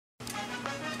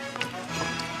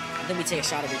think we take a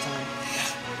shot every time.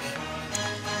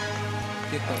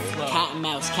 Get the flow. Cat and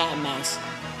mouse, cat and mouse.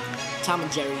 Tom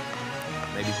and Jerry.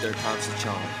 Maybe third time's the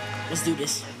charm. Let's do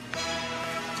this.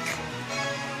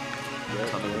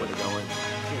 Tell me where to go in.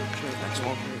 Next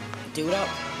one. Do it up.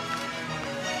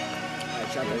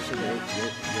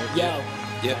 Yo.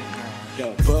 Yep.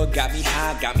 Bug got me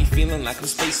high, got me feeling like I'm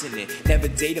spacing it. Never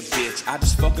date a bitch, I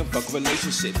just fuck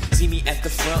relationship. See me at the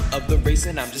front of the race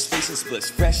and I'm just facing splits.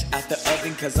 Fresh out the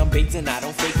oven cause I'm baked and I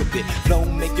don't fake a bit. Flow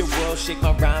make your world shake,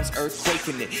 my rhymes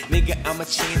earthquaking it. Nigga, I'm a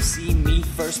champ, see me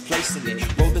first placing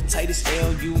it. Roll the tightest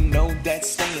L, you know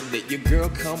that's staying lit. Your girl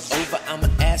come over, I'ma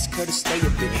ask her to stay a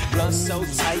bit. Blunt so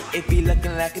tight, it be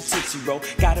looking like a Tootsie Roll.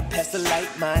 Gotta pass the light,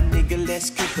 my nigga, less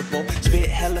comfortable. Spit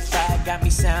hella fire, got me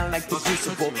sound like the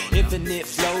crucible. Infinite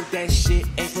flow, that shit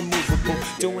ain't removable.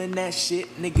 Doing that shit,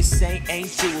 niggas say ain't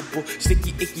doable.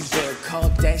 Sticky icky bird, call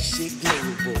that shit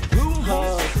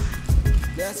global.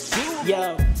 That's cool.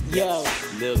 Yo,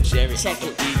 Lil Jerry, check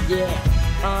it. Yeah,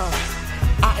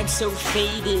 I am so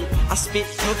faded. I spit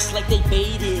hooks like they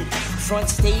baited. Front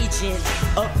staging,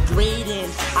 upgrading.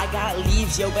 I got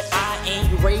leaves, yo, but I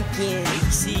ain't raking.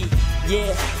 See,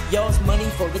 yeah, y'all's money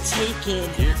for the taking,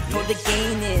 for the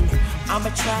gaining. I'm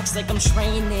a tracks like I'm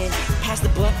training. Pass the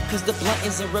blunt, cause the blunt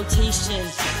is in rotation.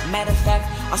 Matter of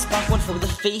fact, I spark one for the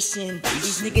facing.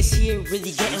 These niggas here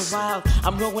really getting wild.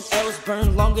 I'm rolling L's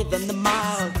burn longer than the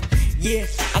mile. Yeah,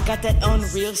 I got that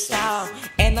unreal style.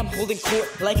 And I'm holding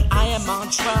court like I am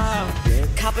on trial.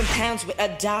 Copping pounds with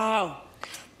a dial.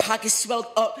 Pockets swelled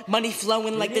up, money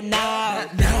flowing like the Nile.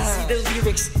 See the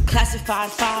lyrics,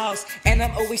 classified files. And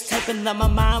I'm always typing on my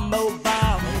mind mobile.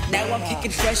 Now I'm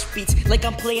kicking fresh beats like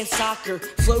I'm playing soccer.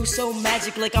 Flow so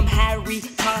magic like I'm Harry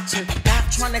Potter.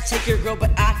 Not trying to take your girl,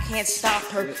 but I can't stop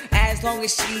her. As long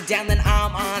as she down, then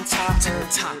I'm on top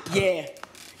her. Yeah.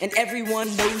 And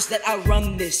everyone knows that I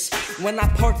run this. When I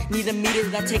park, need a meter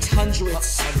that takes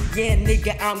hundreds. Yeah,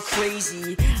 nigga, I'm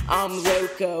crazy. I'm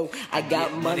loco. I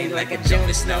got money like a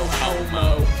Jonas, no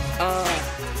homo.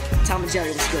 Tom and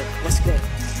Jerry, what's good? What's good?